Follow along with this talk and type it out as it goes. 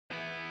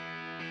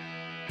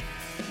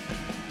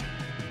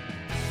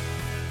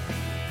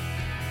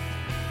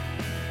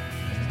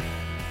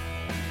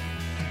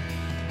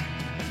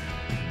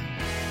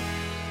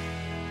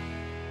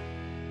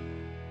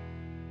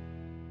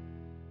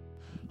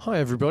Hi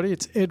everybody,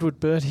 it's Edward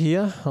Burt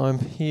here. I'm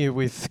here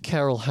with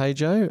Carol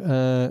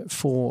Hajo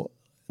for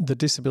the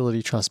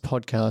Disability Trust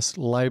podcast,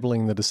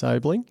 Labelling the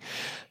Disabling.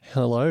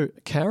 Hello,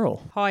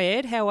 Carol. Hi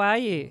Ed, how are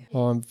you?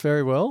 I'm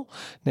very well.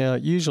 Now,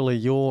 usually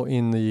you're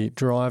in the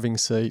driving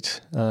seat,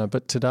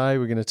 but today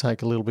we're going to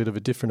take a little bit of a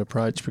different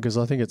approach because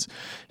I think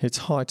it's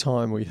high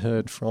time we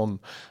heard from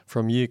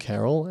you,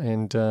 Carol,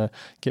 and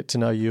get to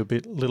know you a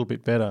little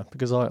bit better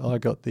because I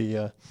got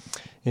the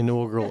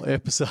inaugural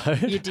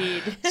episode. You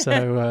did.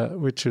 So,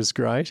 which was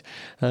great.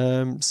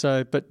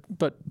 But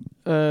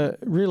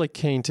really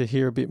keen to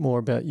hear a bit more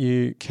about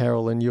you,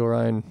 Carol, and your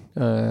own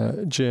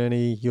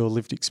journey, your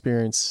lived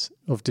experience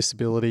of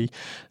disability.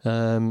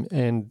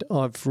 And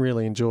I've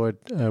really enjoyed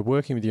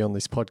working with you on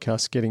this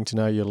podcast, getting to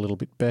know you a little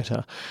bit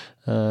better.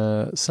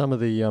 Some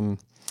of the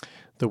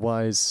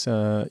ways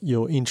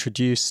you're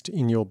introduced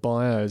in your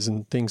bios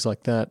and things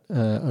like that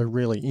are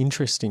really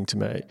interesting to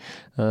me.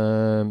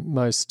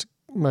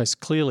 Most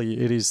clearly,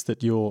 it is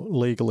that you're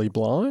legally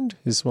blind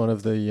is one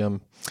of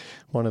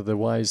the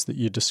ways that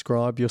you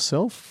describe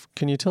yourself.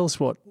 Can you tell us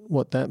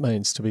what that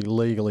means to be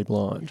legally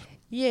blind?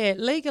 Yeah,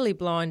 legally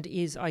blind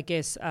is, I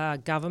guess, a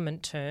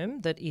government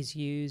term that is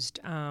used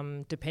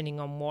depending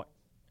on what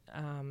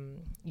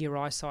your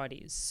eyesight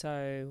is.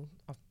 So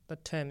the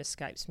term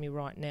escapes me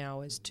right now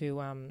as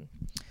to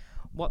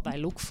what they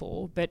look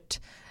for. But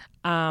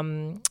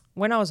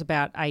when I was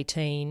about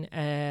 18,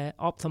 an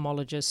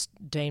ophthalmologist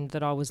deemed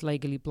that I was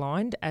legally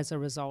blind as a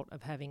result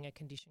of having a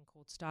condition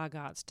called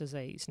Stargardt's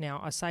disease. Now,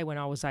 I say when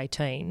I was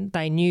 18,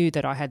 they knew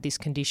that I had this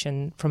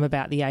condition from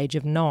about the age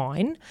of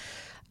 9,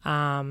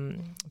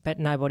 but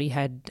nobody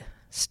had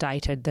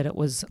stated that it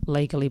was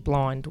legally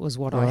blind was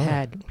what I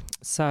had.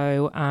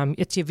 So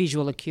it's your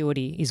visual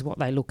acuity is what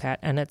they look at,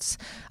 and it's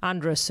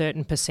under a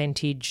certain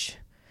percentage.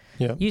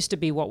 Yeah. Used to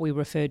be what we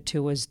referred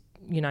to as,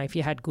 if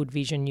you had good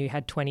vision, you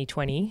had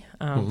 20/20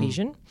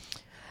 vision,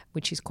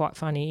 which is quite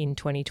funny in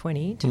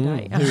 2020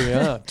 today. Here we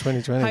are,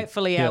 2020.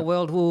 Hopefully our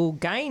world will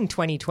gain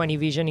 20/20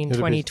 vision in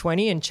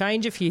 2020 and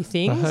change a few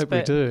things. I hope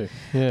we do,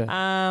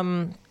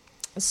 yeah.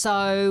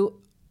 So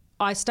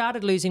I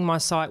started losing my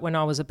sight when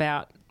I was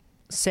about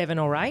 7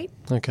 or 8.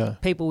 Okay.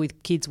 People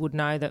with kids would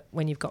know that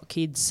when you've got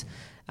kids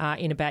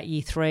in about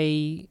year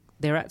 3,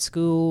 they're at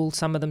school,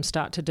 some of them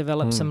start to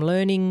develop some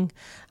learning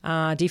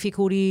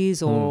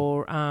difficulties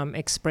or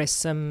express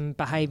some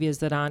behaviours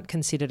that aren't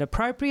considered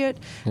appropriate,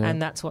 and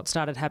that's what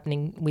started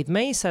happening with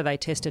me. So they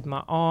tested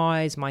my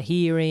eyes, my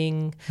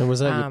hearing. And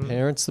was that your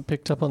parents that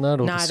picked up on that,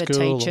 or no, the the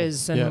school?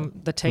 teachers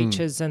the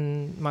teachers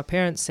and my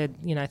parents said,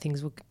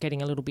 things were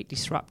getting a little bit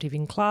disruptive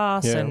in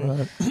class,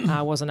 and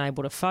I wasn't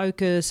able to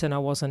focus, and I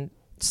wasn't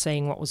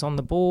seeing what was on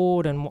the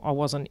board, and I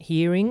wasn't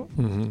hearing.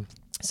 Mm-hmm.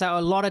 So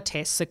a lot of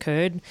tests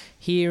occurred,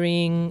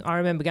 hearing. I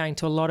remember going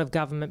to a lot of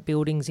government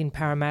buildings in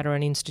Parramatta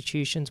and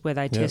institutions where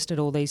they tested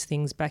all these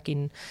things back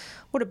in,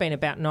 would have been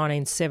about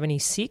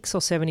 1976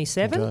 or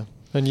 77. Okay.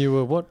 And you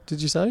were, what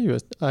did you say? You were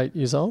 8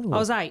 years old? Or? I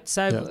was 8.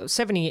 So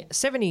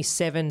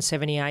 77,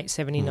 78,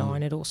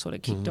 79, it all sort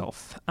of kicked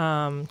off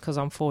because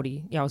I'm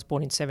 40. Yeah, I was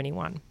born in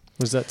 71.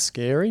 Was that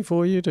scary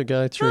for you to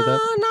go through that?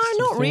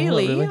 No, not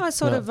really. I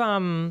sort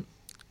of...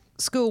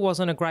 School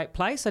wasn't a great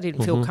place. I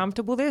didn't feel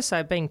comfortable there,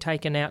 so being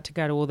taken out to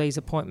go to all these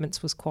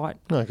appointments was quite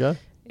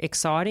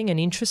exciting and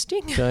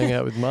interesting. Going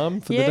out with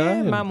mum for the day?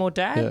 Yeah, mum or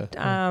dad.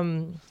 Yeah.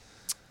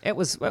 It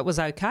was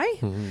okay.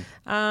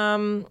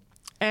 Mm-hmm.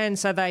 And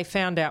so they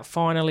found out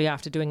finally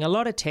after doing a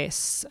lot of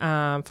tests,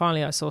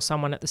 finally I saw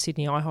someone at the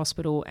Sydney Eye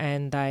Hospital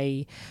and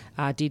they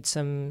did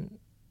some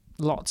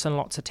lots and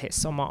lots of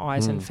tests on my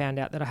eyes and found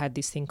out that I had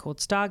this thing called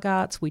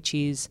Stargardt's, which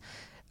is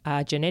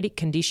a genetic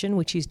condition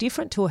which is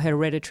different to a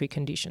hereditary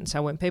condition.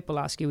 So when people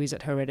ask you, is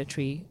it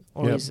hereditary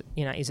or is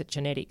it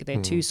genetic,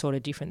 they're two sort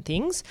of different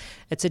things.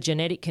 It's a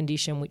genetic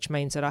condition which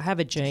means that I have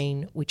a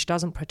gene which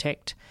doesn't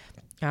protect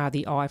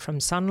the eye from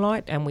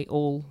sunlight, and we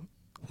all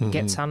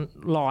get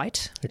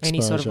sunlight,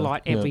 any sort of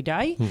light every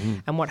day.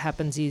 And what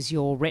happens is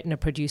your retina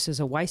produces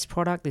a waste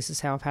product. This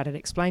is how I've had it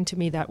explained to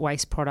me. That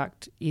waste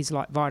product is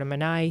like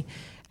vitamin A,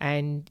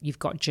 and you've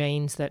got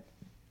genes that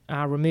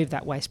remove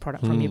that waste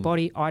product from your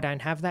body. I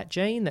don't have that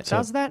gene that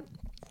does that.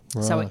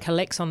 Right. So it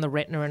collects on the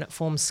retina and it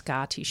forms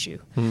scar tissue.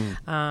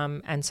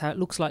 And so it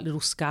looks like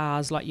little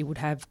scars, like you would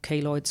have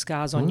keloid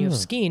scars on your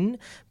skin,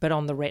 but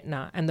on the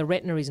retina. And the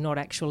retina is not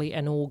actually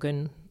an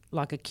organ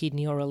like a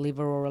kidney or a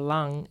liver or a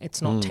lung.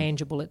 It's not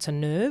tangible, it's a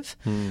nerve.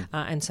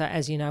 And so,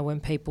 as you know, when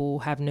people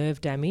have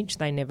nerve damage,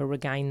 they never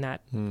regain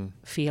that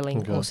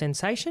feeling or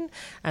sensation.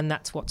 And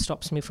that's what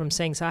stops me from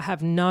seeing. So I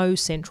have no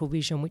central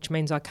vision, which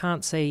means I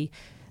can't see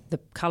the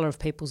colour of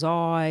people's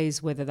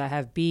eyes, whether they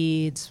have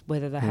beards,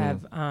 whether they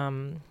have,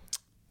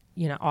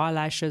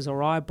 eyelashes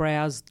or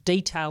eyebrows,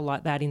 detail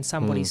like that in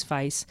somebody's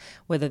face,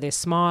 whether they're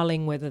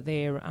smiling, whether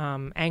they're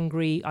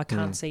angry. I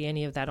can't see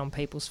any of that on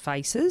people's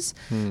faces.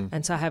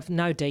 And so I have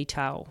no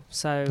detail.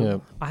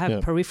 So I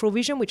have peripheral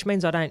vision, which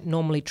means I don't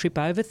normally trip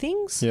over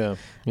things.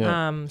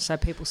 So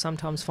people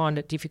sometimes find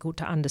it difficult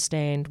to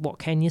understand what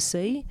can you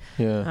see.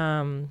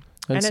 And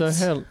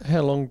so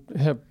how long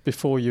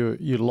before you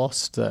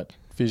lost that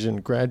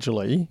vision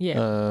gradually.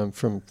 Yeah.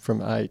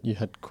 From 8, you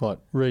had quite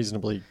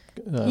reasonably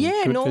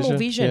good normal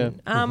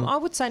vision. Yeah. I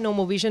would say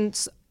normal vision.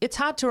 It's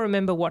hard to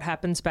remember what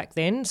happens back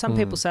then. Some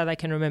people say they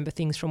can remember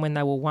things from when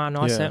they were 1.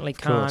 I certainly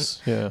can't.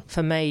 Course. Yeah.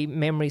 For me,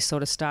 memory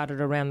sort of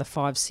started around the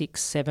 5, 6,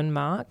 7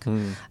 mark.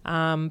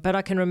 But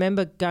I can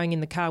remember going in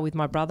the car with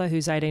my brother,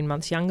 who's 18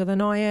 months younger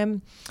than I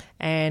am,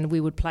 and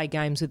we would play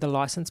games with the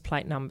license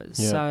plate numbers.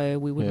 Yeah. So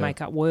we would make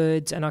up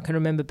words, and I can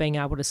remember being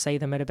able to see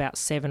them at about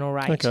 7 or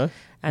 8. Okay.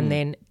 And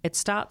then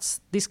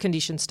this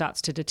condition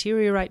starts to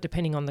deteriorate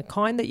depending on the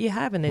kind that you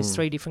have, and there's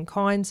 3 different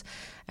kinds,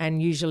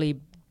 and usually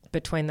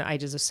between the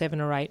ages of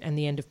 7 or 8 and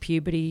the end of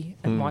puberty,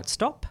 it might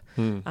stop.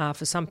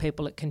 For some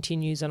people, it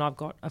continues, and I've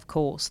got, of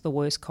course, the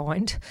worst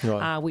kind,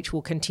 which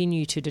will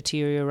continue to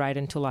deteriorate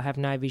until I have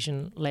no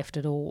vision left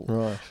at all.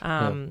 Right.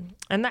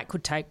 And that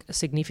could take a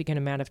significant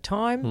amount of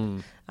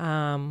time.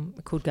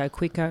 It could go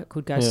quicker, it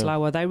could go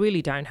slower. They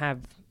really don't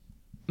have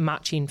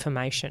much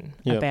information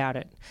about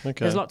it.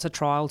 Okay. There's lots of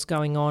trials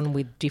going on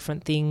with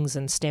different things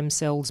and stem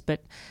cells,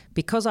 but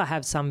because I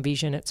have some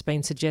vision, it's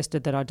been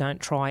suggested that I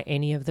don't try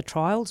any of the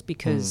trials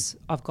because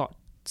I've got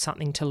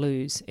something to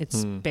lose.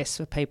 It's best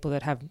for people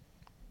that have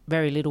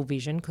very little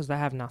vision because they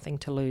have nothing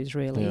to lose,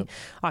 really. Yep.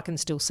 I can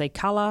still see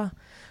colour.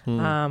 Do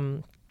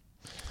you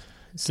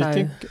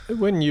think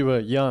when you were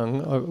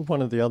young,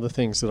 one of the other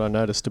things that I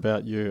noticed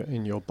about you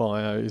in your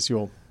bio is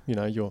your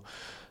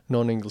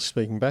non-English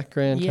speaking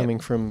background coming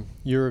from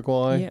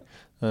Uruguay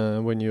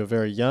when you were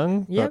very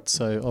young. But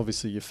so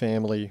obviously your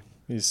family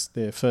is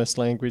their first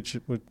language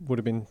would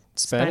have been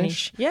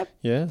Spanish. Yep.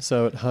 Yeah.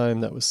 So at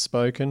home that was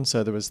spoken.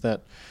 So there was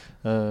that.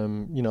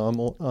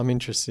 I'm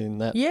interested in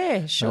that.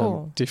 Yeah,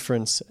 sure.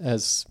 Difference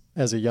as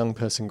a young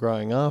person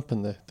growing up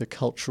and the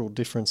cultural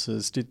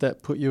differences. Did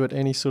that put you at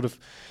any sort of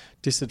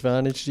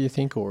disadvantage, do you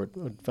think, or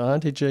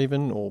advantage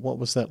even, or what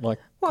was that like?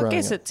 Well, I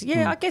guess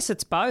I guess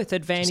it's both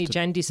advantage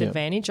and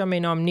disadvantage. I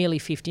mean, I'm nearly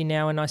 50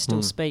 now and I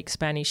still speak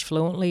Spanish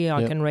fluently.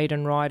 I can read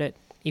and write it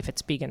if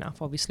it's big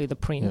enough, obviously the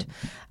print.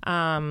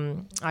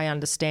 I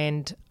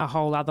understand a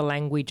whole other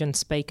language and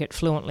speak it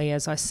fluently,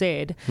 as I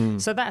said.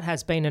 So that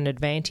has been an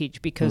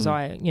advantage because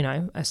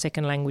a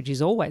second language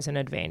is always an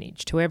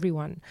advantage to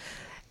everyone.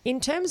 In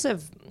terms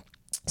of...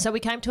 So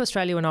we came to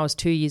Australia when I was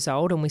 2 years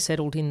old and we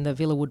settled in the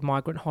Villawood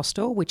Migrant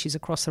Hostel, which is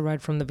across the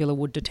road from the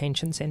Villawood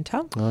Detention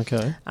Centre.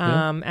 Okay.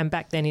 And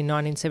back then in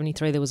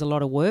 1973 there was a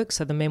lot of work,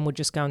 so the men would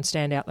just go and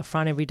stand out the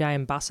front every day,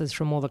 and buses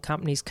from all the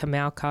companies,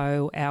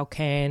 Comalco,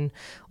 Alcan,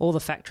 all the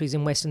factories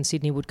in Western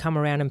Sydney would come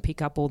around and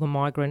pick up all the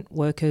migrant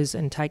workers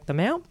and take them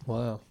out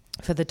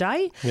for the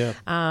day. Yeah.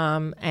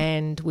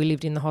 And we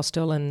lived in the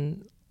hostel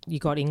and... You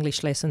got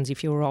English lessons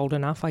if you were old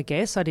enough, I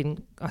guess. I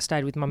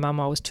stayed with my mum.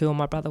 I was 2 and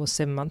my brother was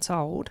 7 months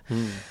old.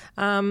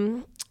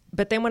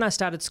 But then when I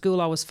started school,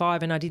 I was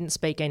 5 and I didn't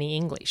speak any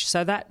English.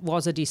 So that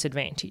was a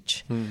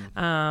disadvantage.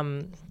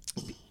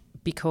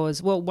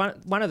 Because,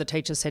 one of the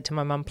teachers said to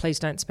my mum, please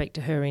don't speak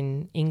to her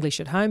in English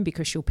at home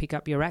because she'll pick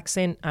up your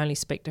accent. Only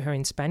speak to her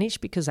in Spanish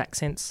because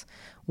accents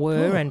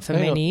and for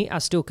many are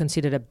still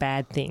considered a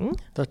bad thing.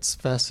 That's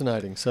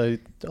fascinating. So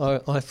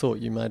I thought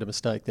you made a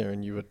mistake there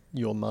and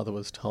your mother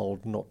was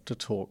told not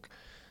to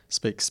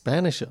speak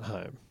Spanish at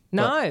home.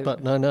 No.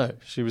 But no.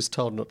 She was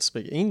told not to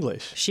speak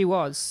English. She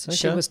was. Okay.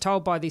 She was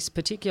told by this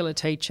particular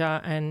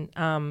teacher,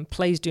 and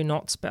please do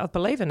not I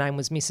believe her name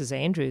was Mrs.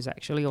 Andrews,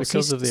 actually, or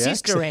Sister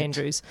accent.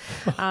 Andrews.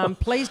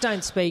 Please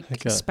don't speak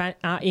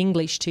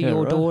English to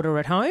your daughter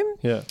at home.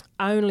 Yeah.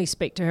 Only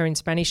speak to her in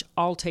Spanish.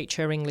 I'll teach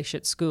her English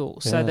at school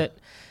so that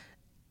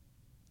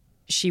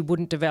she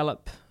wouldn't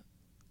develop...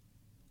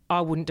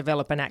 I wouldn't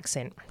develop an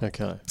accent.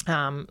 Okay.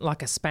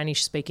 Like a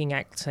Spanish-speaking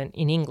accent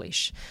in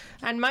English.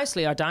 And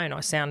mostly I don't.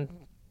 I sound...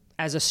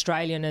 as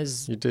Australian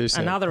as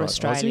another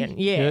Australian.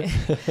 Yeah.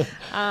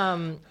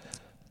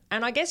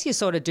 And I guess you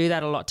sort of do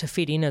that a lot to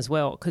fit in as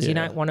well because you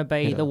don't want to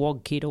be the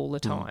WOG kid all the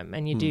time.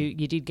 And you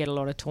did get a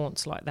lot of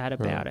taunts like that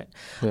about it.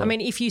 Yeah. I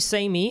mean, if you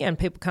see me, and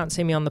people can't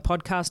see me on the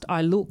podcast,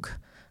 I look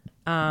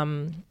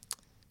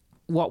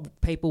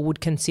what people would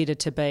consider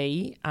to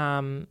be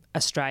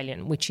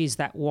Australian, which is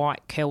that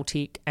white,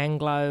 Celtic,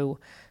 Anglo,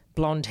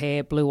 blonde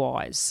hair, blue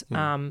eyes.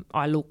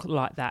 I look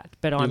like that,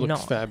 but I'm not. You look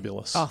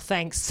fabulous. Oh,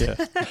 thanks. Yeah.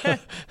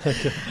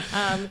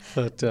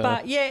 But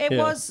it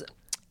was.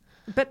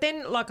 But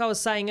then, like I was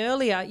saying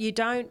earlier, you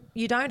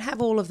don't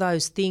have all of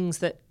those things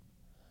that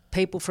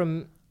people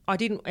from. I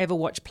didn't ever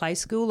watch Play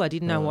School. I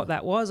didn't know what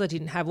that was. I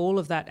didn't have all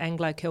of that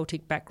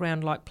Anglo-Celtic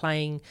background, like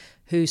playing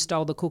Who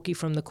Stole the Cookie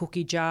from the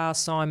Cookie Jar,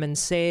 Simon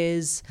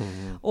Says,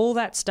 all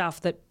that stuff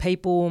that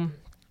people.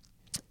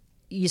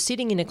 You're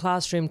sitting in a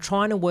classroom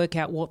trying to work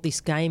out what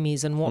this game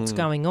is and what's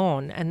going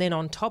on, and then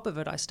on top of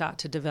it I start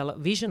to develop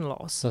vision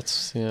loss.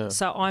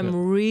 So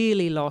I'm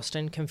really lost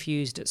and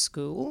confused at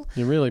school.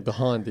 You're really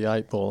behind the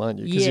 8 ball, aren't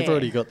you? Because you've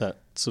already got that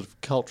sort of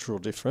cultural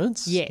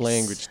difference,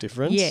 language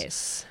difference.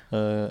 Yes.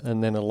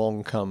 And then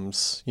along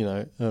comes,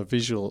 a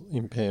visual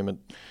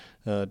impairment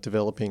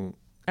developing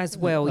as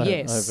well,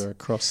 over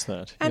across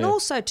that. And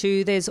also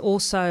too, there's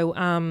also...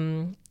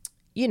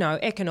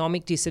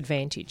 economic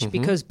disadvantage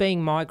because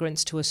being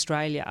migrants to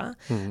Australia,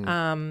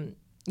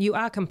 you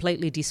are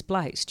completely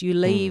displaced. You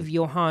leave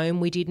your home.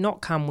 We did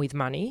not come with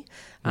money.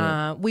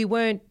 We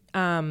weren't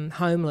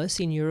homeless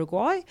in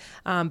Uruguay,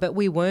 but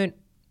we weren't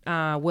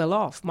well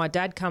off. My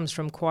dad comes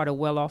from quite a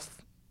well-off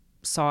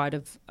side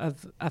of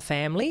a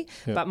family,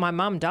 but my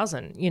mum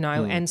doesn't,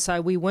 and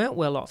so we weren't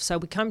well off. So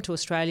we come to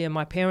Australia.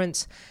 My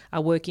parents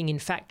are working in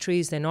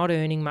factories. They're not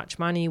earning much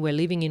money. We're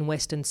living in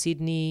Western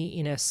Sydney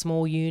in a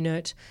small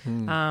unit.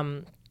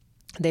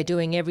 They're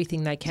doing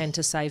everything they can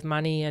to save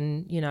money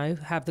and,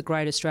 have the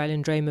great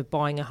Australian dream of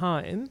buying a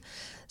home.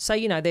 So,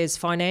 there's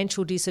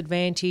financial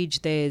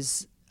disadvantage,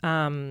 there's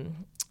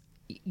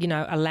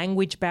a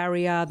language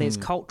barrier, there's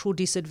cultural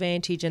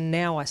disadvantage, and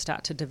now I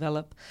start to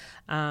develop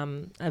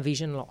a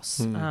vision loss.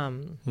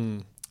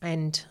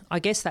 And I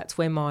guess that's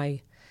where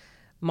my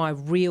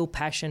real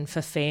passion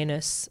for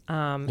fairness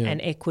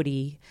and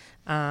equity,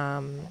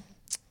 and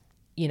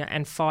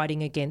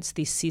fighting against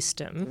this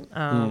system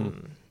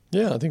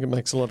I think it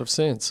makes a lot of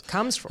sense.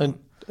 Comes from.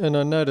 And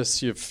I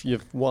notice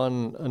you've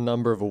won a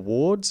number of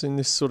awards in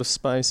this sort of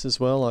space as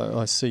well.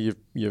 I see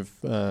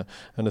you've an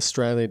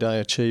Australia Day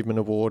Achievement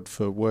Award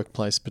for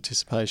workplace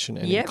participation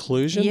and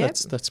inclusion.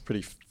 That's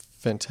pretty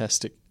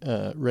fantastic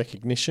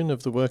recognition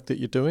of the work that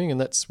you're doing,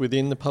 and that's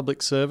within the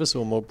public service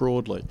or more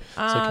broadly.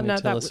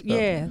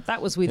 That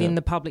was within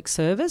the public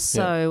service.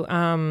 So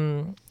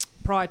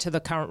prior to the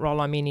current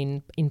role I'm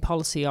in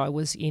policy, I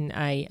was in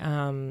a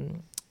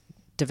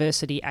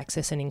diversity,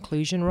 access and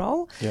inclusion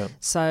role.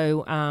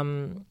 So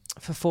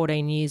for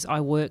 14 years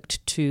I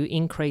worked to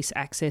increase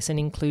access and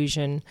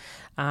inclusion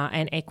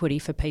and equity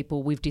for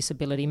people with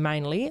disability,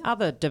 mainly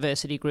other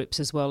diversity groups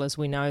as well as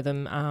we know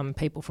them,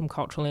 people from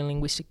culturally and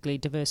linguistically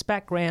diverse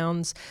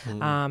backgrounds,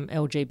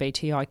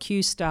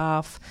 LGBTIQ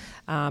staff,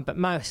 but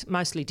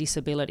mostly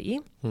disability,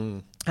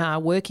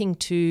 working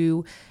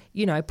to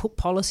put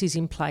policies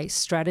in place,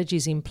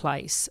 strategies in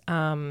place,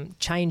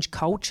 change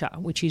culture,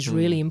 which is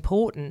really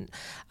important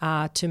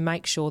to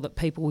make sure that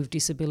people with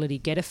disability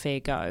get a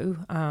fair go,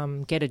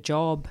 get a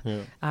job,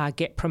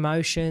 get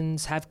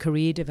promotions, have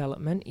career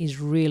development is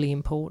really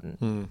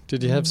important.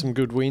 Did you have some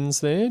good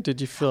wins there?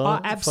 Did you feel? Oh,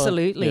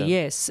 absolutely,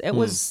 yes. It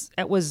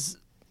was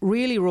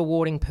really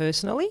rewarding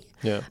personally.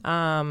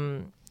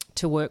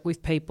 To work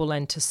with people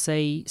and to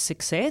see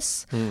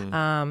success,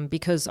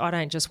 because I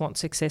don't just want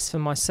success for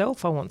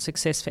myself, I want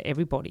success for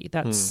everybody.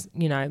 That's,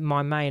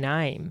 my main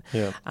aim.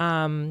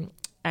 And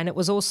it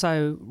was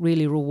also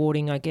really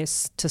rewarding, I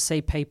guess, to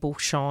see people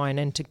shine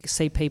and to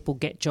see people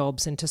get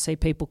jobs and to see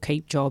people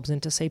keep jobs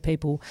and to see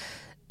people,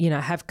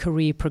 have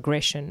career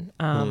progression.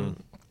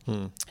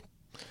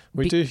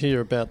 We do hear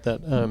about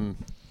that,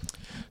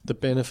 the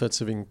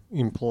benefits of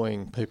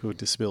employing people with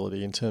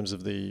disability in terms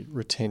of the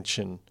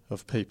retention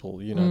of people,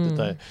 that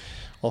they're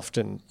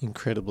often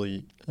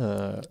incredibly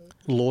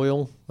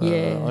loyal.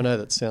 I know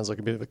that sounds like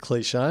a bit of a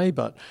cliche,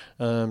 but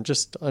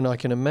and I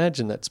can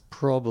imagine that's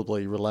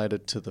probably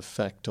related to the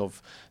fact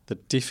of the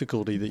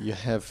difficulty that you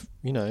have,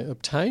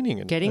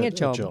 obtaining getting a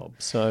job.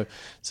 So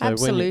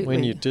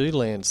when you do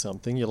land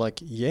something, you're like,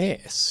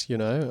 yes,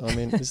 I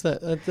mean, is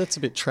that's a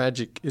bit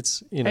tragic.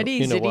 It's in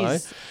a way.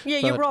 Is. Yeah,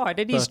 you're right.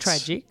 It is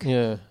tragic.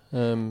 Yeah.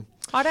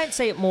 I don't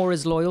see it more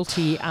as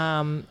loyalty,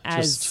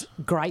 as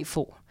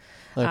grateful.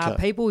 Okay.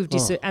 People with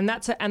and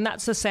that's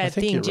a sad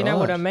thing. Do you know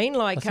what I mean?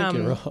 Like,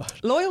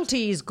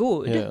 loyalty is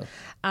good,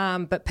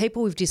 but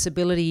people with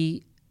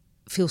disability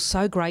feel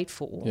so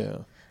grateful.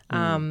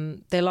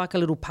 They're like a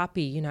little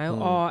puppy,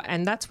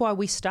 and that's why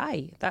we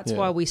stay. That's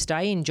why we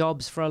stay in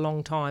jobs for a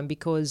long time,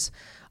 because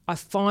I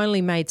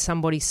finally made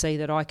somebody see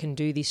that I can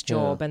do this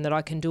job and that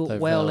I can do it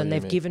well, and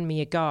they've given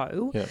me a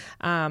go.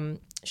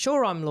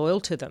 Sure, I'm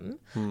loyal to them.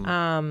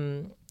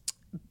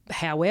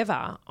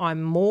 However,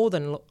 I'm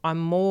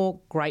more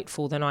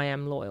grateful than I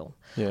am loyal.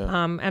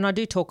 And I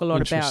do talk a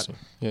lot about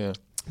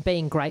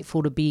being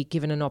grateful to be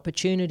given an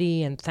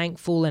opportunity and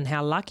thankful and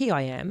how lucky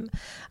I am.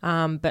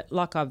 But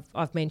like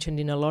I've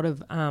mentioned in a lot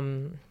of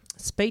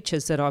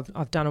speeches that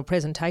I've done or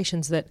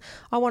presentations, that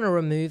I want to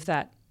remove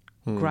that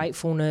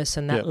gratefulness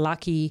and that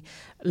lucky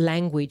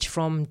language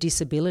from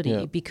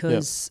disability,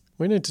 because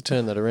we need to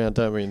turn that around,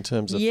 don't we, in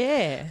terms of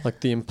like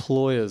the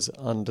employer's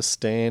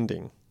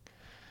understanding.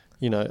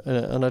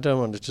 And I don't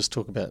want to just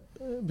talk about,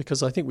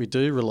 because I think we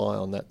do rely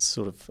on that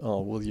sort of,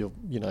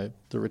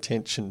 the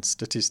retention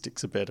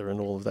statistics are better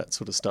and all of that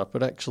sort of stuff.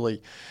 But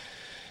actually,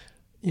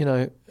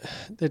 they're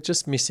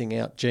just missing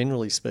out,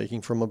 generally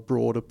speaking, from a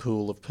broader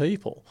pool of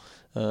people.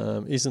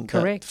 Isn't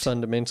Correct. That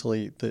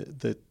fundamentally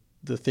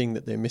the thing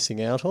that they're missing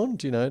out on?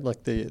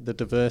 Like the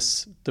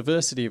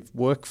diversity of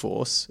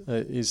workforce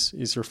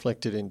is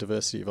reflected in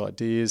diversity of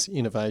ideas,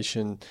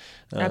 innovation,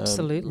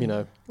 absolutely,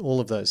 all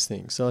of those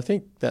things. So I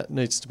think that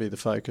needs to be the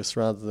focus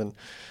rather than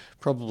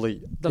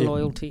probably the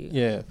loyalty.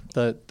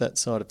 That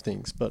side of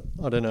things. But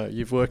I don't know.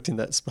 You've worked in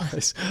that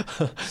space.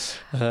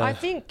 I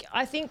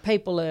think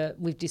people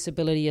with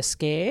disability are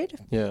scared.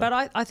 But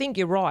I think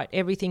you're right.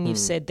 Everything you've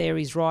said there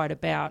is right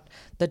about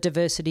the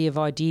diversity of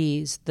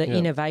ideas, the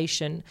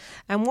innovation,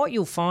 and what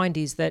you'll find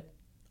is that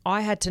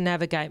I had to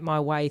navigate my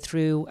way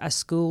through a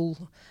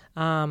school,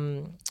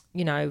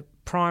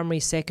 primary,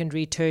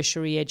 secondary,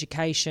 tertiary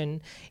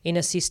education in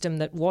a system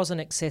that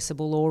wasn't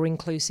accessible or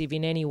inclusive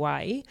in any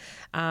way.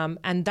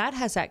 And that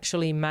has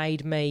actually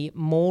made me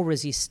more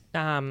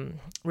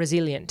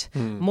resilient,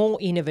 more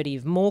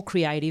innovative, more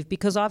creative,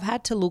 because I've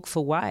had to look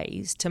for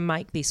ways to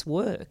make this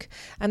work.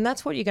 And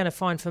that's what you're going to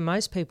find for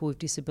most people with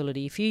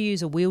disability. If you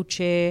use a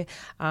wheelchair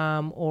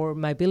or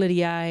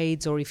mobility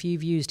aids, or if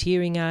you've used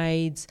hearing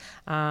aids,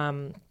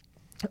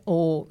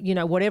 or,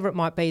 whatever it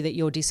might be that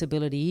your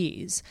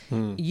disability is,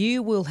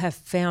 you will have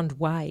found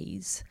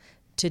ways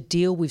to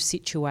deal with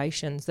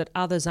situations that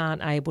others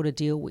aren't able to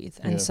deal with.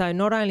 And so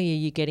not only are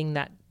you getting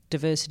that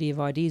diversity of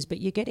ideas,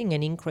 but you're getting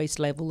an increased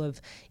level of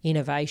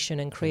innovation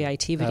and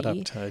creativity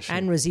adaptation.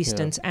 And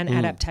resistance and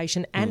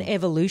adaptation and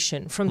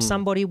evolution from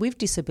somebody with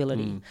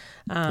disability,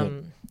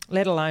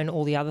 let alone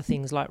all the other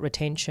things like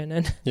retention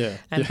and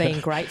being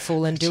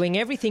grateful and doing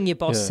everything your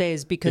boss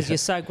says because you're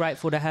so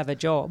grateful to have a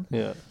job.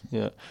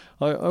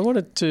 I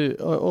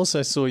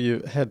also saw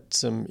you had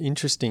some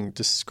interesting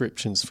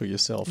descriptions for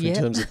yourself in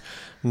terms of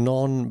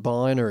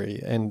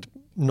non-binary and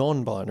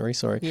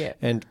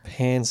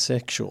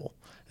pansexual,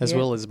 as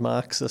well as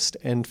Marxist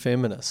and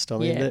feminist. I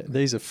mean,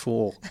 these are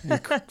four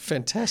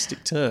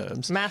fantastic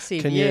terms.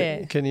 Massive,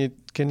 Can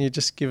you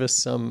just give us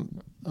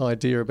some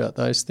idea about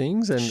those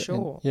things?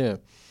 Sure.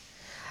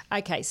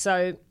 Okay,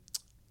 so,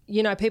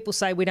 people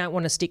say we don't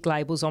want to stick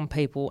labels on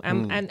people,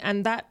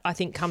 and that, I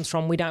think, comes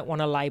from we don't want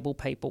to label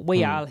people.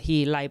 We are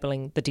here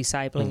labelling the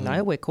disabling,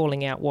 though. We're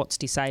calling out what's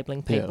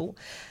disabling people.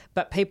 Yeah.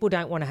 But people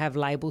don't want to have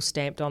labels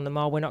stamped on them.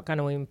 Oh, we're not going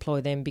to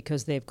employ them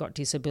because they've got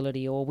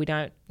disability, or we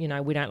don't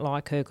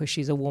like her because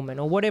she's a woman,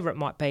 or whatever it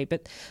might be.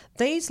 But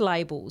these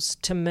labels,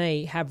 to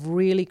me, have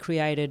really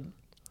created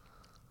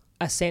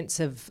a sense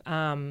of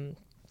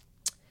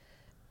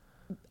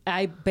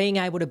being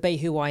able to be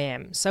who I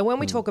am. So when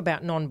we talk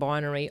about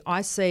non-binary,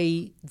 I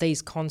see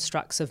these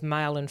constructs of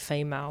male and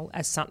female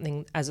as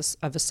something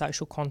of a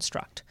social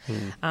construct.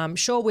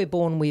 Sure, we're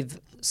born with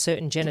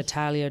certain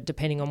genitalia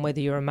depending on whether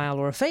you're a male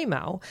or a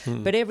female,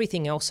 but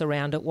everything else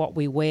around it, what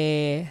we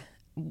wear,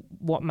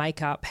 what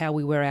makeup, how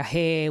we wear our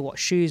hair, what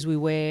shoes we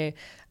wear,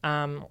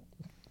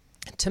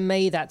 to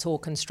me that's all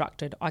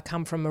constructed. I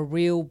come from a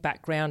real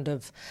background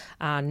of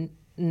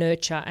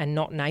nurture and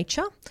not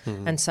nature.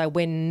 And so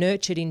when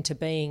nurtured into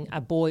being a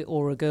boy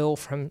or a girl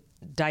from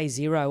day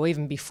zero,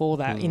 even before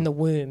that, in the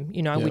womb,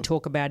 we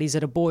talk about, is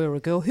it a boy or a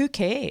girl? Who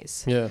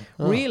cares?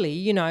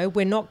 Really,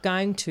 we're not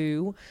going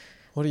to...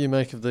 What do you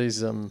make of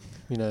these,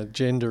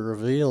 gender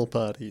reveal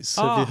parties?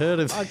 Have you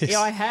heard of this?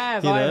 I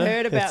have. I've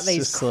heard about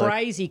these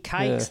crazy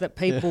cakes that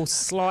people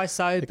slice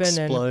open.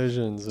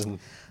 Explosions and...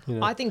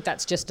 I think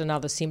that's just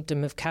another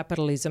symptom of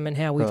capitalism and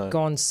how we've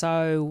gone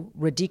so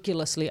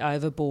ridiculously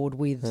overboard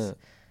with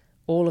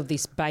all of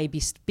this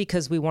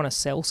because we want to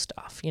sell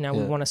stuff. We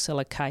want to sell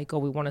a cake,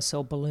 or we want to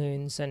sell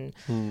balloons, and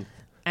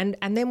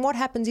then what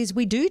happens is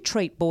we do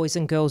treat boys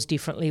and girls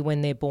differently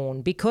when they're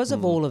born because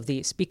of all of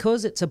this,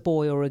 because it's a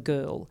boy or a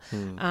girl.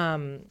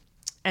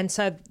 And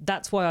so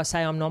that's why I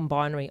say I'm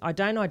non-binary. I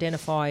don't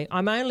identify.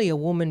 I'm only a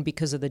woman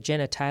because of the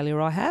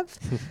genitalia I have,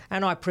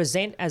 and I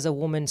present as a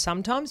woman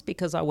sometimes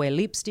because I wear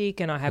lipstick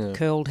and I have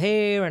curled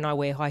hair and I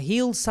wear high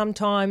heels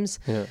sometimes.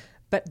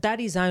 But that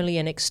is only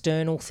an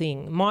external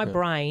thing. My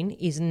brain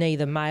is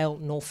neither male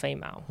nor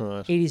female.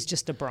 Right. It is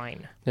just a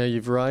brain. Now,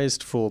 you've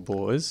raised four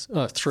boys.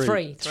 Oh,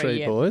 three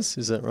boys.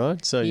 Is that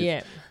right? So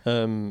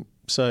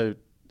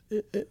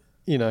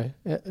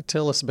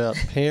tell us about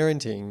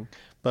parenting,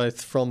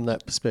 both from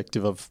that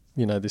perspective of,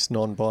 this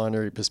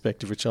non-binary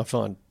perspective, which I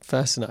find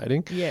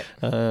fascinating. Yeah.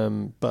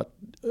 But,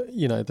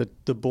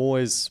 the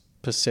boys'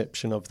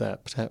 perception of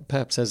that,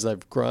 perhaps as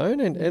they've grown,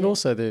 and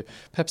also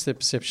perhaps their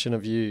perception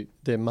of you,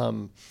 their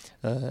mum,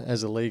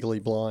 as a legally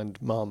blind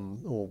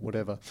mum or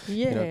whatever,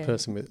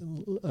 person with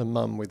a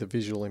mum with a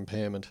visual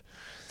impairment.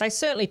 They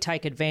certainly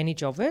take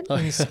advantage of it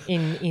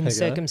in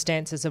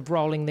circumstances of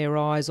rolling their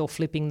eyes or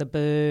flipping the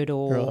bird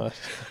or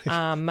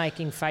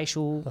making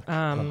facial...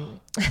 I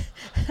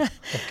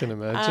can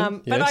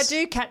imagine. But I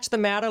do catch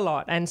them out a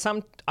lot, and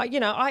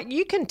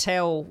you can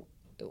tell...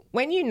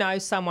 When you know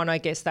someone, I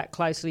guess, that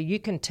closely, you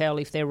can tell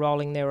if they're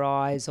rolling their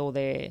eyes or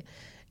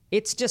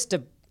it's just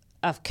a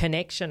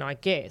connection, I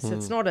guess.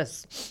 It's not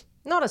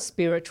a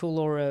spiritual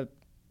or a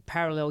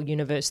parallel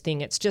universe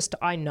thing. It's just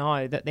I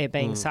know that they're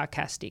being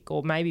sarcastic,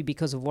 or maybe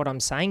because of what I'm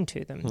saying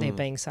to them, they're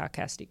being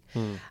sarcastic.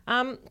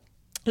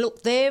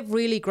 Look, they've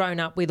really grown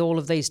up with all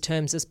of these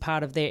terms as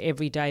part of their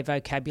everyday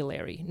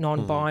vocabulary,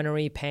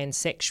 non-binary,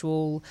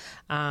 pansexual.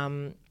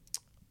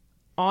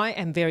 I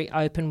am very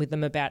open with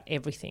them about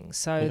everything.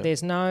 So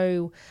there's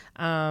no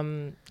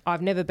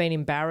I've never been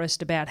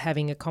embarrassed about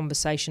having a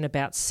conversation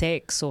about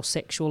sex or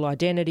sexual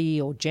identity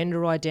or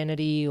gender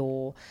identity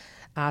or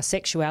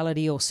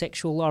sexuality or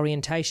sexual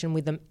orientation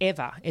with them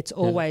ever. It's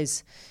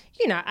always,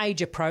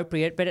 age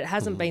appropriate, but it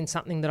hasn't been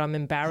something that I'm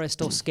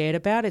embarrassed or scared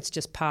about. It's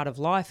just part of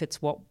life.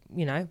 It's what,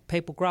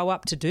 people grow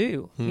up to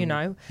do,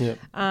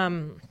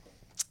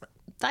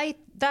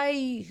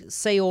 They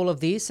see all of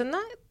this and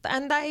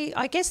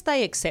I guess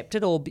they accept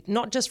it all,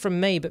 not just from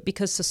me, but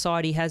because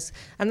society has,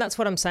 and that's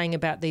what I'm saying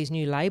about these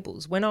new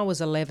labels. When I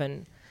was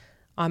 11,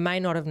 I may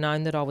not have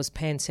known that I was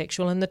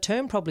pansexual, and the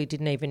term probably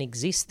didn't even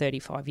exist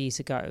 35 years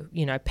ago,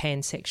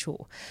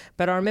 pansexual.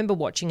 But I remember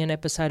watching an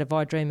episode of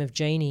I Dream of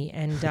Jeannie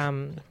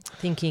and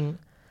thinking,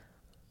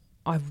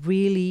 I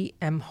really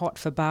am hot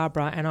for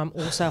Barbara and I'm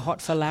also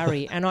hot for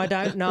Larry, and I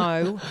don't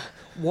know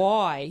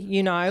why,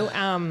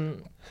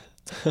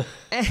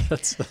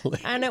 That's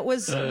hilarious. And it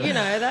was,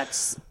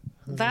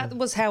 that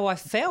was how I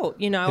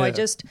felt, I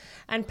just,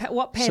 and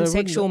what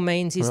pansexual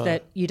means is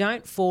that you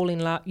don't fall in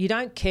love, you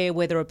don't care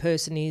whether a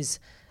person is,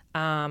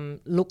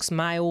 looks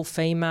male,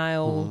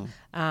 female,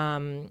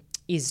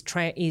 is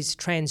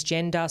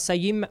transgender. So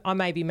I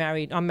may be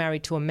married, I'm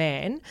married to a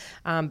man,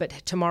 but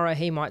tomorrow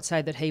he might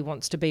say that he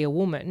wants to be a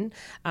woman.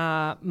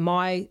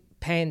 My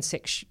being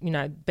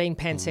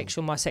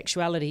pansexual, my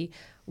sexuality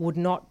would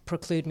not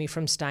preclude me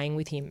from staying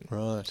with him.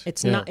 Right.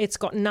 It's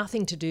got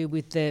nothing to do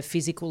with the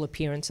physical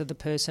appearance of the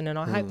person. And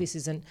I hope this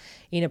isn't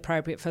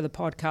inappropriate for the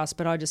podcast,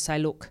 but I just say,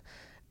 look,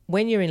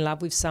 when you're in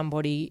love with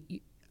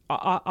somebody,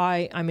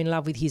 I'm in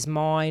love with his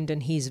mind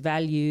and his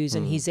values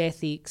and his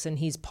ethics and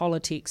his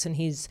politics and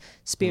his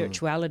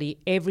spirituality,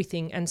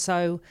 everything. And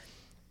so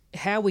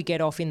how we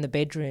get off in the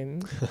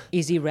bedroom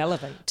is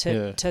irrelevant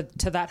to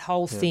that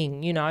whole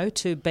thing,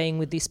 to being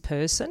with this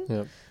person.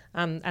 Yep.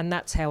 And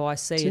that's how I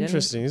see it. It's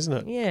interesting, isn't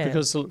it? Yeah.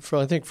 Because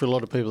I think for a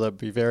lot of people that would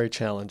be very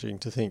challenging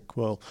to think,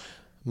 well,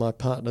 my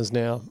partner's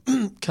now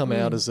come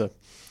out as a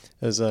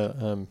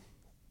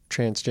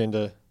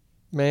transgender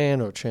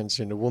man or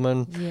transgender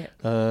woman.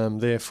 Yeah.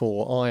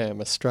 Therefore, I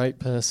am a straight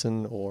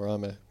person or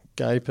I'm a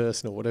gay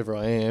person or whatever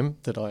I am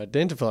that I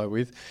identify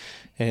with.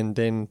 And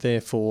then,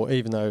 therefore,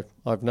 even though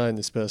I've known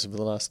this person for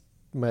the last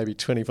maybe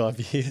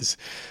 25 years,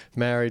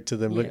 married to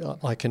them,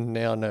 I can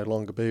now no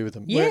longer be with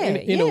them. Yeah,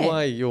 in a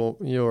way,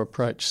 your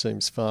approach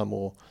seems far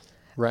more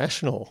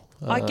rational.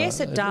 I guess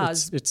it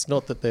does. It's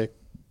not that they're,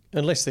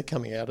 unless they're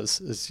coming out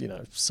as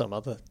some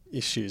other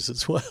issues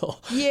as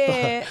well.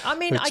 Yeah, I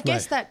mean, I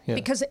guess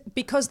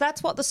because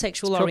that's what the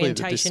sexual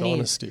orientation is. Probably the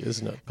dishonesty,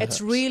 isn't it? Perhaps.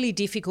 It's really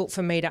difficult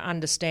for me to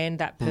understand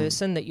that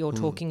person that you're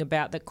talking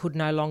about that could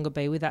no longer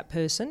be with that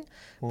person.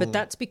 But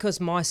that's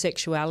because my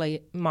sexual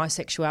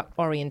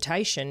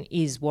orientation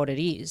is what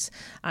it is.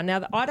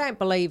 Now, I don't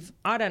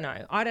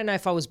know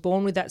if I was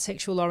born with that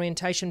sexual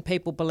orientation.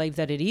 People believe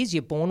that it is.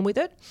 You're born with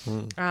it.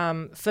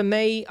 For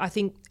me, I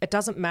think it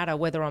doesn't matter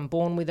whether I'm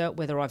born with it,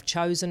 whether I've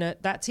chosen it.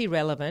 That's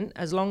irrelevant.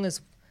 As long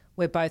as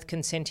we're both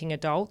consenting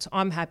adults,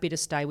 I'm happy to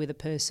stay with a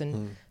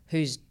person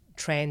who's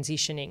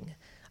transitioning.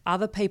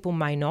 Other people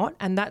may not,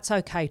 and that's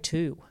okay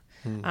too.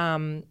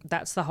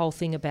 That's the whole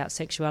thing about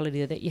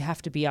sexuality, that you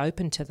have to be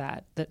open to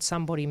that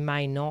somebody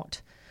may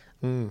not.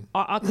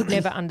 I could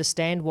never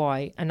understand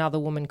why another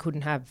woman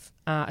couldn't have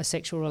a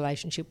sexual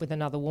relationship with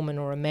another woman,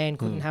 or a man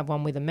couldn't have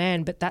one with a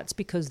man, but that's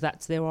because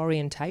that's their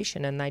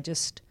orientation and they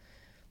just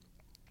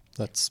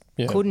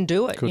couldn't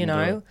do it, do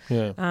it.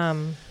 Yeah.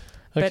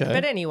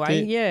 But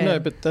anyway, No,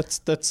 but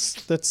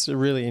that's a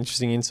really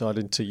interesting insight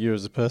into you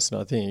as a person,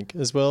 I think,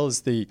 as well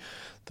as the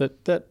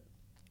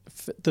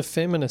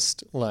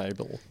feminist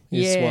label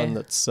is one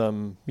that's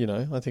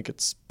I think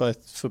it's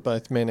for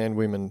both men and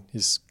women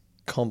is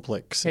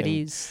complex. It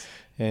is.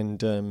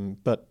 And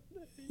but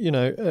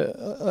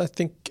I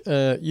think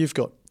you've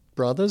got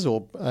brothers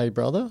or a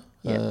brother.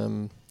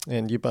 Yep.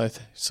 And you're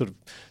both sort of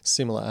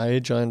similar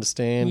age, I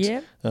understand.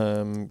 Yeah.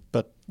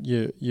 But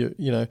you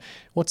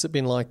what's it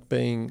been like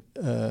being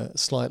a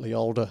slightly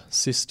older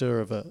sister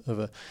of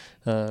a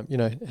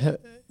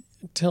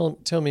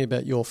tell me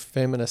about your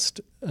feminist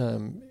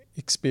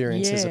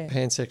experience as a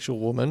pansexual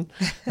woman,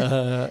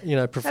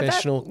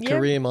 professional,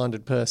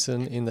 career-minded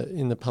person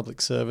in the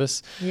public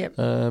service. Yep.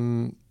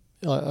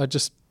 I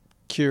just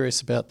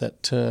curious about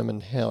that term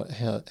and how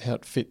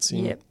it fits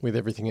in with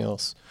everything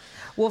else.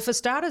 Well, for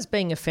starters,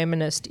 being a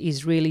feminist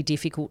is really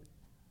difficult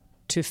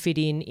to fit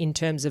in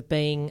terms of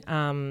being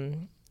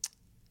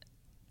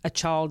a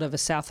child of a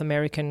South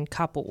American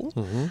couple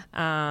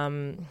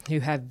who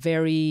have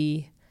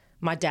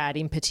my dad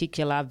in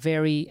particular,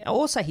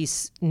 also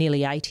he's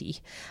nearly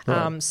 80.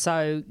 Right.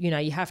 So,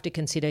 you have to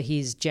consider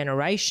his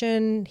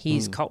generation,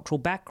 his cultural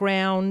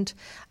background,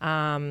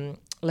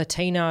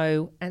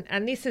 Latino,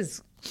 and this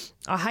is,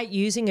 I hate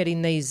using it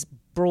in these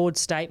broad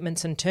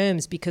statements and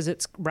terms because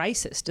it's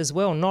racist as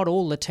well. Not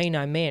all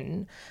Latino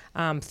men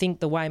think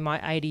the way my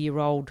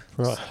 80-year-old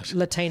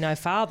Latino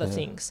father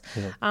thinks.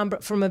 Yeah.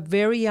 But from a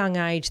very young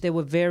age, there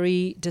were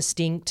very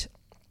distinct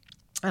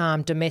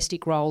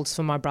domestic roles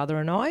for my brother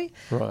and I.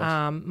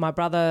 Right. My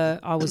brother,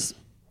 I was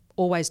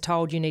always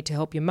told, you need to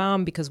help your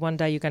mum because one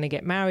day you're going to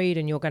get married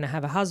and you're going to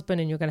have a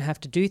husband and you're going to have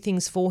to do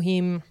things for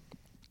him.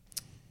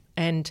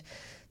 And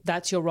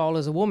that's your role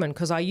as a woman,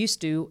 because I used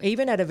to,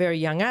 even at a very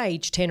young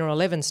age, 10 or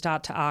 11,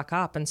 start to arc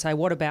up and say,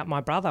 what about my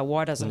brother?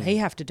 Why doesn't he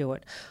have to do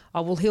it?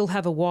 Oh, well, he'll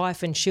have a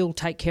wife and she'll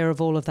take care of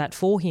all of that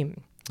for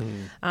him.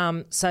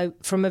 So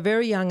from a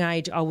very young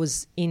age, I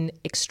was in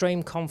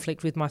extreme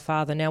conflict with my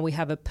father. Now, we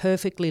have a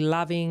perfectly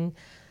loving,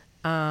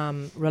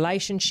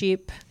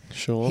 relationship.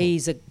 Sure.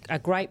 He's a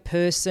great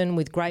person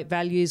with great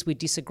values. We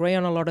disagree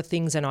on a lot of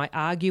things, and I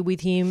argue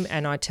with him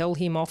and I tell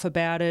him off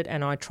about it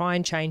and I try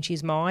and change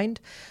his mind.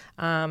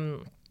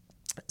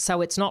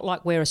 So it's not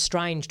like we're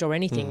estranged or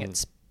anything.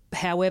 It's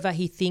however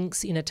he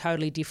thinks in a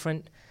totally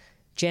different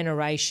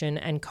generation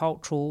and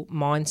cultural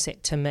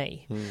mindset to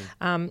me.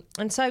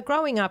 And so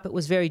growing up, it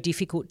was very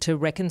difficult to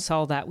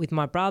reconcile that with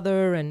my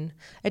brother, and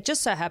it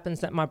just so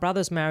happens that my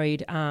brother's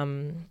married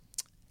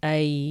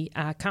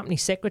a company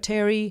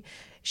secretary.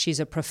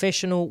 She's a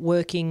professional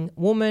working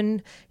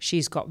woman.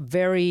 She's got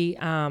very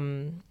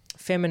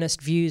feminist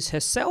views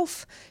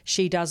herself.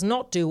 She does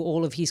not do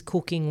all of his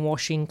cooking,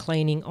 washing,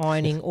 cleaning,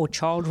 ironing or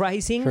child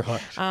raising.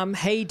 Right.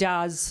 He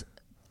does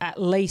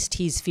at least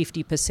his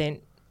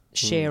 50%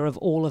 share of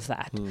all of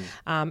that.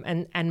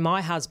 And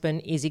my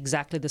husband is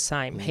exactly the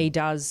same. He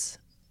does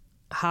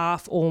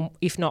half or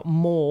if not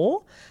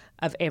more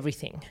of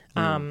everything.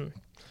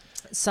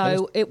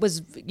 So it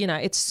was,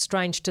 it's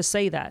strange to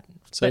see that.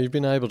 So you've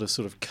been able to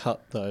sort of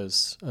cut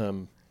those.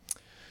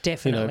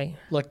 Definitely.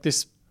 Like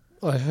this,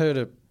 I heard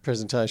a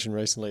presentation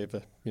recently of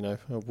a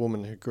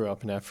woman who grew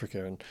up in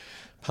Africa and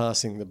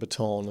passing the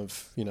baton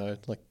of,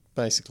 like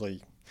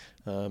basically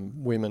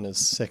women as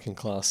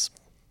second-class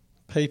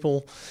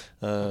people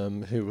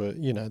who were,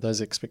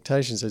 those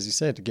expectations, as you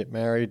said, to get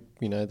married,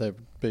 they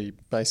would be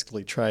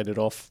basically traded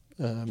off.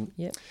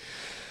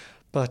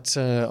 But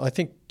I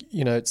think,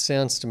 it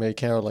sounds to me,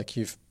 Carol, like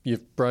you've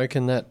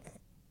broken that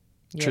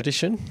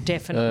tradition.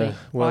 Definitely.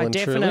 I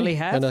definitely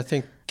have. And I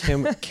think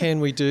can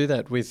we do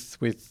that with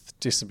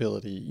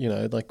disability?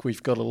 Like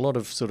we've got a lot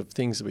of sort of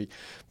things that we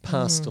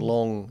passed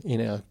along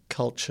in our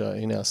culture,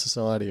 in our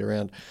society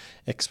around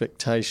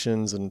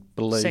expectations and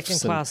beliefs.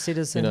 Second-class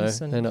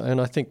citizens.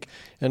 And I think,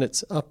 and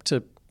it's up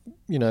to,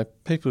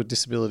 people with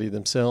disability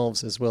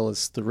themselves as well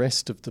as the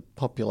rest of the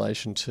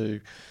population to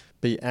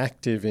be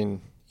active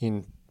in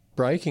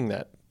breaking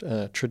that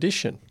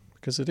tradition.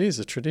 Because it is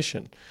a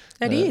tradition.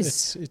 It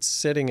is. It's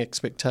setting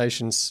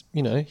expectations,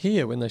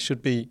 here when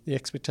the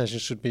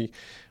expectations should be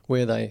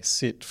where they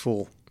sit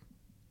for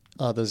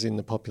others in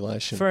the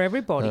population. For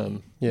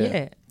everybody.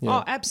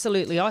 Oh,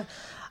 absolutely. I've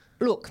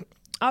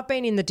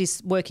been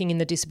working in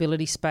the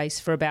disability space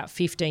for about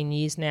 15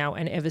 years now,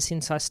 and ever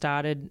since I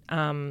started,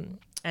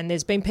 and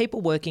there's been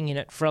people working in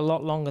it for a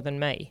lot longer than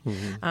me.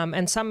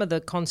 And some of the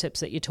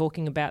concepts that you're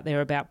talking about there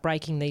about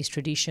breaking these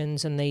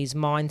traditions and these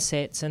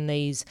mindsets and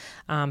these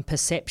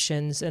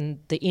perceptions and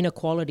the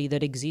inequality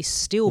that exists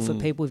still for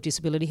people with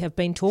disability have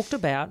been talked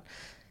about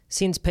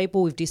since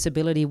people with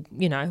disability,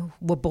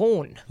 were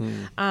born.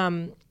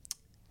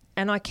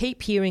 And I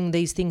keep hearing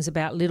these things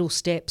about little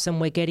steps and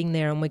we're getting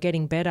there and we're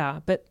getting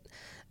better, but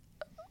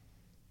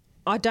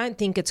I don't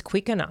think it's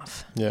quick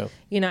enough. Yeah.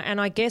 And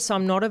I guess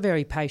I'm not a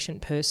very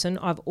patient person.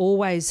 I've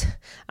always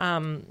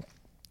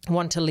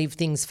want to live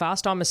things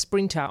fast. I'm a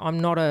sprinter. I'm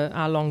not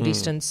a long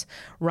distance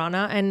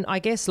runner. And I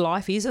guess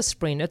life is a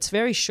sprint. It's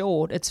very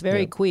short. It's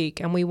very quick.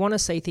 And we want to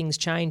see things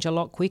change a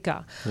lot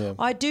quicker. Yeah.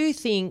 I do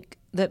think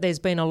that there's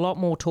been a lot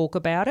more talk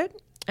about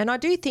it. And I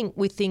do think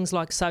with things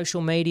like social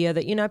media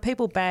that,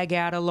 people bag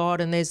out a lot,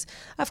 and there's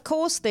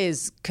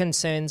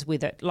concerns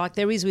with it, like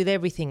there is with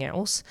everything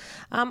else.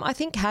 I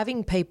think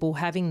having people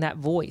having that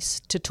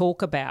voice to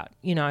talk about,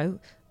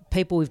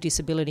 people with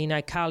disability,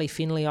 Carly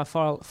Finley, I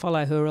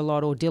follow her a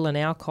lot, or Dylan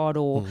Alcott,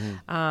 or,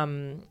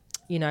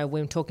 when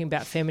we're talking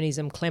about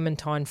feminism,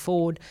 Clementine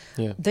Ford.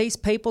 Yeah. These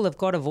people have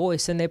got a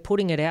voice and they're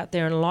putting it out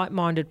there, and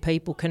like-minded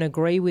people can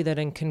agree with it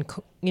and can,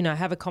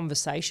 have a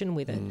conversation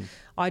with it.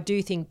 I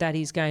do think that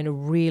is going to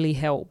really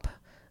help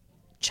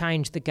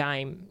change the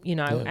game,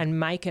 and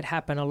make it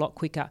happen a lot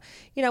quicker.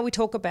 We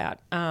talk about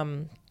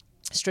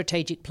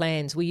strategic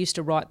plans. We used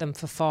to write them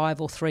for 5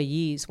 or 3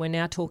 years. We're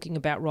now talking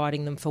about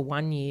writing them for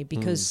 1 year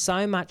because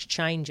so much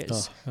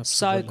changes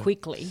so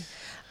quickly.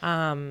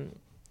 I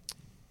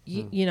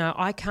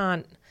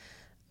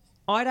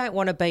don't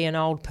want to be an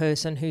old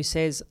person who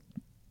says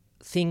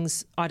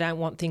I don't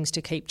want things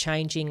to keep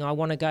changing. I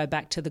want to go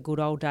back to the good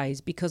old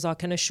days, because I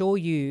can assure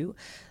you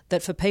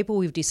that for people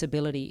with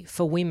disability,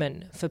 for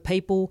women, for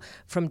people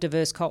from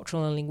diverse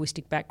cultural and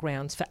linguistic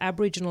backgrounds, for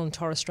Aboriginal and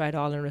Torres Strait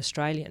Islander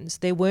Australians,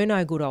 there were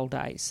no good old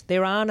days.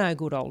 There are no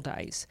good old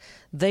days.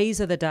 These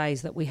are the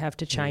days that we have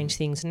to change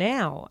things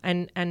now.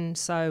 And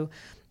so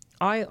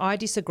I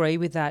disagree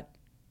with that,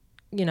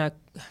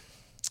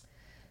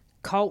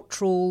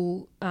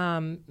 cultural,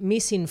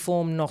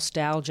 misinformed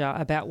nostalgia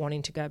about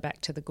wanting to go back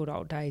to the good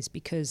old days,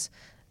 because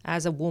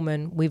as a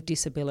woman with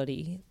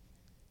disability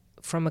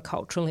from a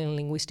culturally and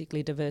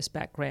linguistically diverse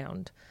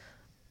background,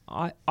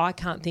 I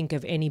can't think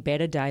of any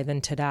better day than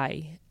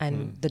today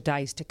and the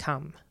days to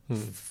come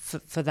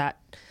for that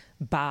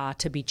bar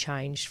to be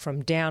changed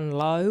from down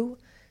low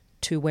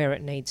to where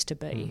it needs to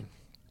be.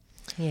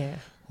 Yeah.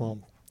 Well,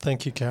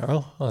 thank you,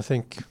 Carol. I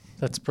think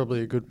that's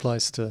probably a good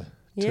place to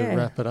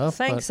wrap it up.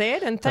 Thanks,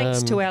 Ed, and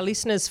thanks to our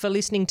listeners for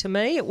listening to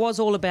me. It was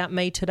all about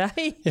me today.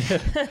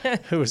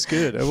 It was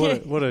good.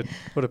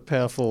 What a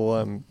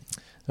powerful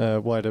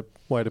way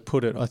to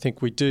put it. I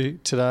think we do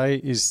today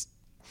is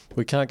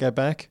We can't go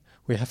back.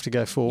 We have to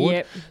go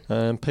forward.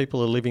 Yep.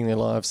 People are living their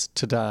lives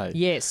today.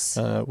 Yes.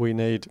 We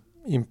need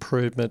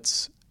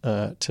improvements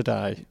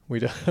today. We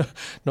don't,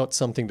 not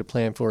something to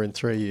plan for in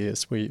 3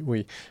 years.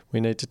 We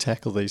need to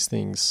tackle these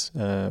things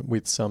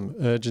with some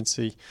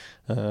urgency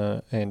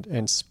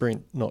and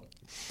sprint, not.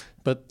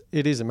 But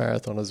it is a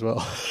marathon as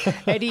well.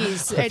 It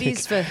is. It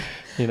is for,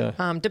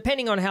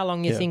 depending on how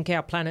long you Yeah. think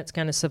our planet's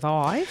going to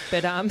survive.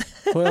 But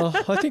Well,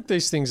 I think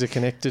these things are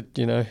connected.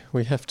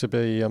 We have to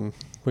be.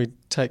 We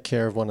take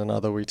care of one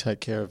another. We take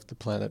care of the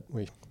planet.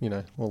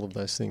 All of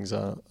those things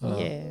are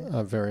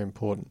very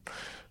important.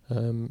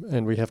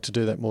 And we have to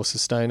do that more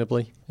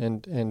sustainably.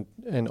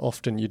 And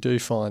often you do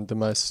find the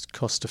most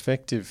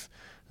cost-effective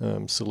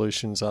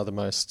solutions are the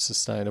most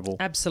sustainable.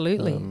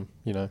 absolutely.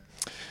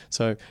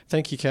 So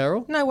thank you,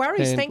 Carol. No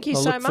worries. And Thank you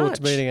I so look forward much.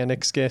 to meeting our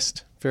next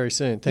guest very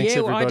soon. Thanks,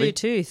 well, everybody. I do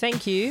too.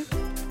 Thank you.